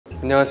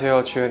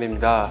안녕하세요,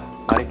 주연입니다.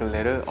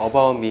 마리끌레르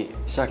어바웃미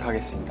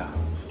시작하겠습니다.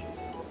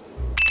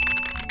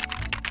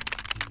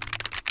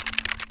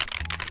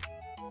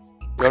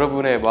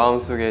 여러분의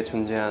마음속에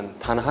존재한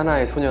단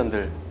하나의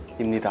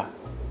소년들입니다.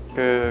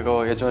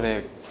 그거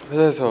예전에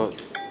회사에서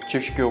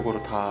주입식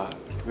교육으로 다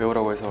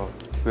외우라고 해서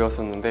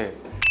외웠었는데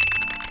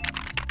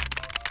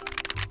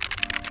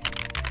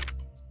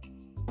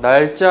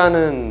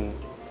날짜는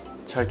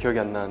잘 기억이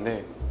안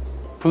나는데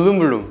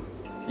블룸블룸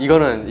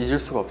이거는 잊을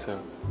수가 없어요.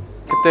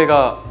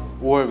 그때가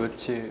 5월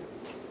며칠?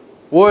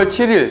 5월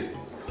 7일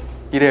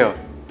이래요.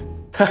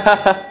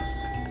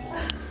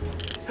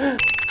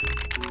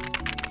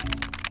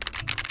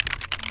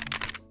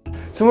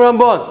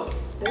 21번!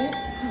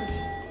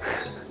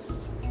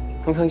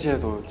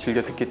 평상시에도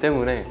즐겨 듣기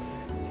때문에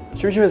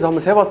심심해서 한번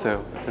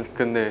세봤어요.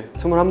 근데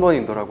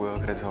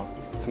 21번이더라고요. 그래서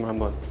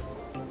 21번.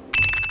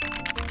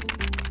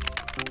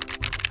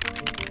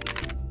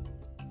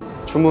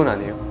 주문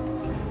아니에요?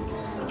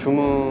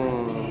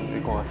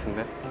 주문일 것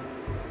같은데.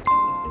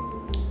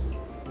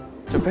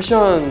 저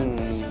패션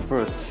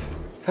프루츠.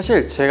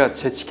 사실 제가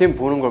제 직캠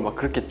보는 걸 막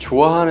그렇게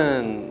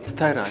좋아하는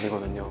스타일은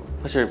아니거든요.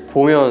 사실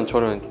보면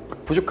저는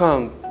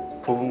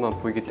부족한 부분만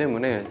보이기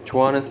때문에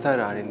좋아하는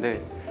스타일은 아닌데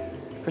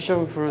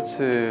패션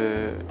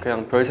프루츠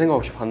그냥 별 생각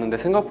없이 봤는데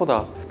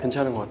생각보다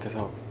괜찮은 것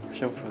같아서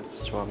패션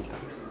프루츠 좋아합니다.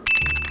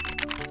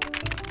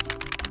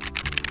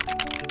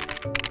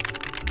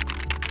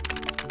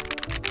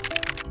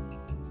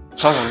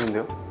 잘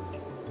아는데요?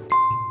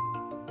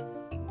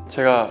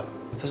 제가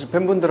사실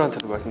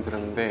팬분들한테도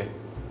말씀드렸는데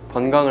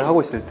관광을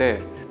하고 있을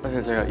때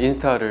사실 제가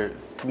인스타를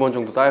 2번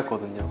정도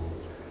따였거든요.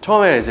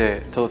 처음에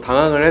이제 저도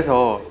당황을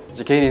해서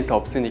이제 개인 인스타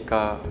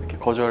없으니까 이렇게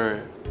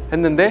거절을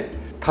했는데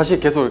다시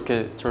계속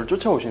이렇게 저를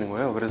쫓아오시는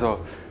거예요. 그래서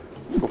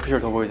오피셜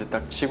더보이즈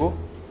딱 치고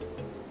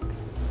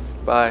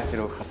빠이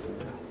이러고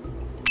갔습니다.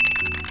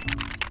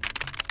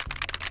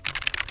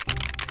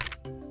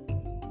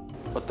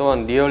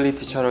 어떠한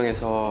리얼리티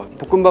촬영에서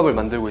볶음밥을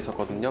만들고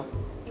있었거든요.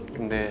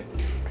 근데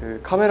그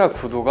카메라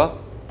구도가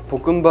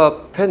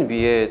볶음밥 팬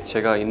위에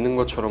제가 있는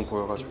것처럼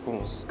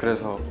보여가지고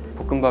그래서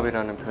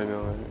볶음밥이라는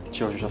별명을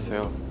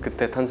지어주셨어요.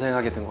 그때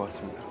탄생하게 된 것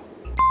같습니다.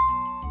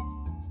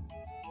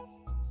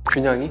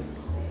 균양이?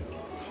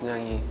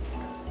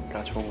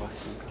 균양이가 좋은 것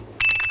같습니다.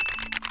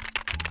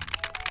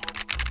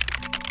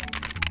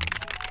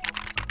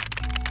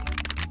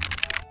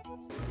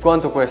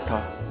 꾸안토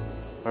쿠에스타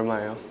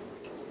얼마예요?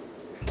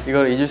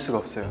 이걸 잊을 수가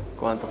없어요.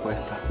 꾸안토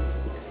쿠에스타.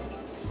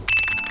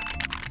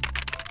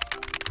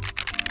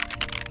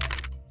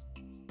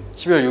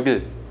 12월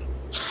 6일.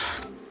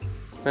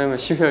 왜냐면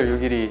 12월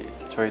 6일이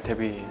저희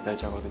데뷔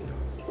날짜거든요.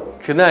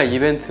 그날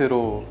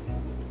이벤트로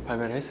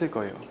발매를 했을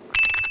거예요.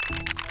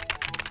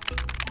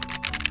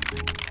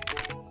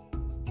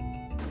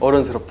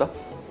 어른스럽다?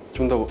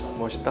 좀 더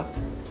멋있다?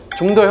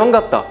 좀 더 형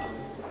같다.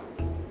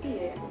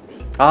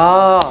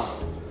 아,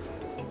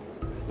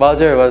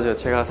 맞아요.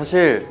 제가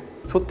사실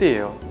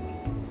소띠예요.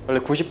 원래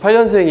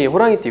 98년생이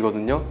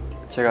호랑이띠거든요.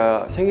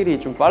 제가 생일이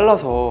좀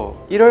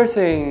빨라서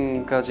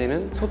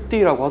 1월생까지는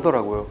소띠라고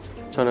하더라고요.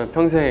 저는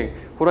평생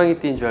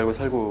호랑이띠인 줄 알고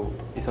살고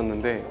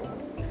있었는데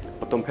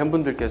어떤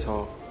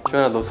팬분들께서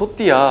주연아 너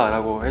소띠야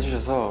라고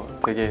해주셔서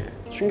되게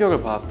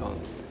충격을 받았던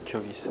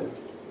기억이 있어요.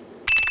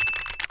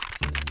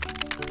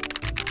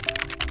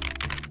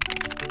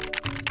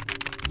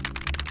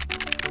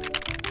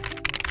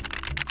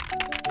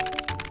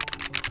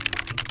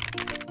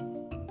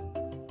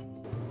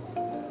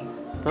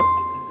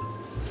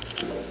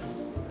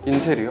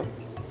 인테리어?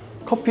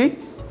 커피?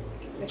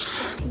 네,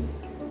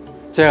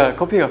 커피. 제가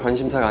커피가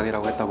관심사가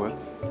아니라고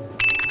했다고요?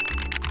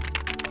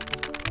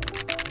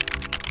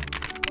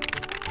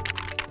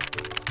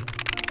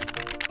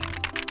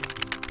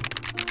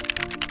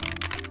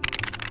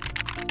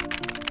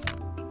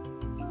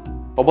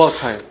 어바웃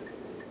타임.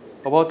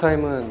 어바웃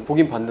타임은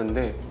보긴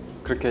봤는데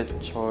그렇게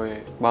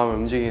저의 마음을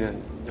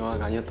움직이는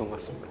영화가 아니었던 것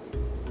같습니다.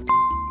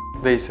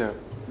 네, 있어요.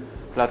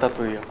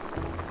 라따뚜이요.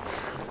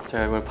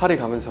 제가 이걸 파리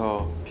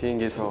가면서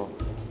비행기에서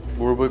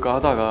뭘 볼까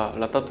하다가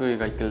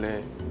라따뚜이가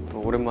있길래 또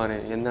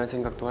오랜만에 옛날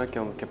생각도 할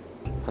겸 이렇게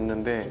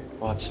봤는데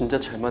와 진짜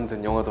잘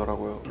만든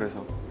영화더라고요.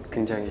 그래서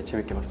굉장히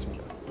재밌게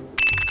봤습니다.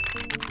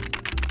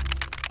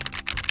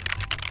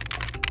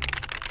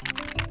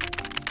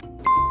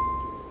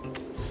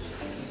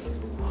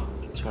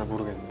 잘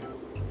모르겠는데요.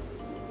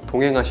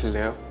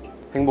 동행하실래요?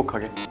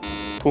 행복하게.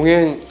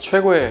 동행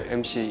최고의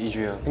MC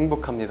이주연.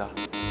 행복합니다.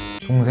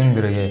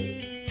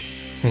 동생들에게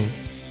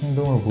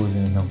행동을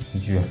보여주는 형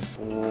이주연.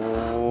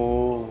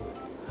 오,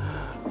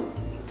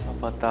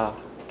 맞다.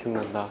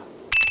 기억난다.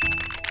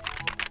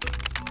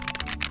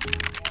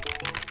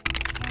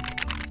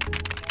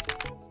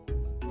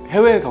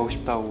 해외에 가고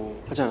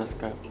싶다고 하지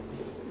않았을까요?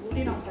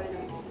 물이랑 관련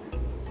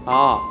있어요.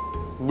 아,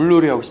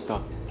 물놀이 하고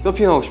싶다.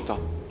 서핑하고 싶다.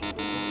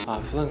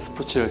 아, 수상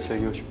스포츠를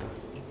즐기고 싶다.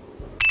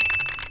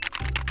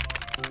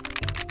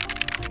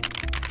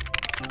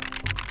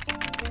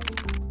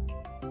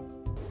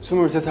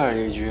 스물세 살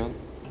이주연.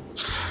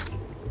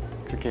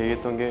 그렇게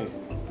얘기했던 게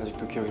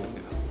아직도 기억이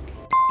납니다.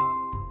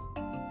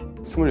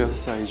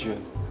 26살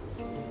이주연.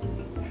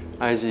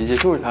 알지, 이제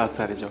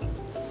 25살이죠.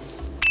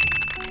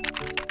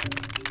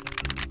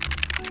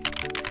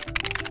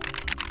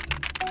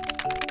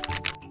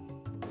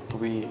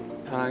 도비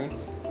사랑해?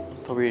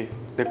 도비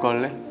내 거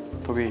할래?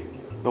 도비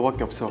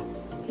너밖에 없어.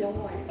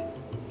 영어예요.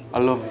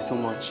 I love you so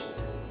much.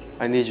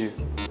 I need you.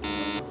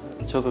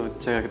 저도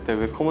제가 그때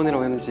왜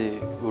커먼이라고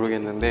했는지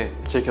모르겠는데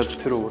제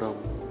곁으로 오라고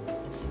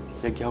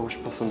얘기하고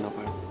싶었었나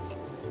봐요.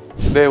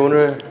 네,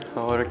 오늘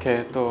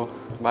이렇게 또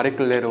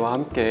마리끌레르와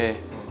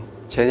함께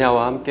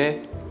제냐와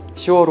함께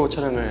 10월호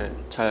촬영을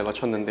잘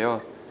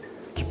마쳤는데요.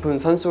 깊은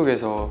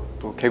산속에서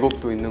또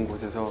계곡도 있는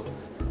곳에서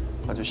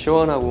아주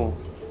시원하고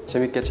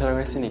재밌게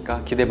촬영을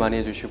했으니까 기대 많이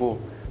해주시고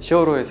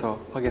 10월호에서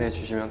확인해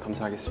주시면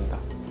감사하겠습니다.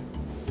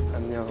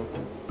 안녕.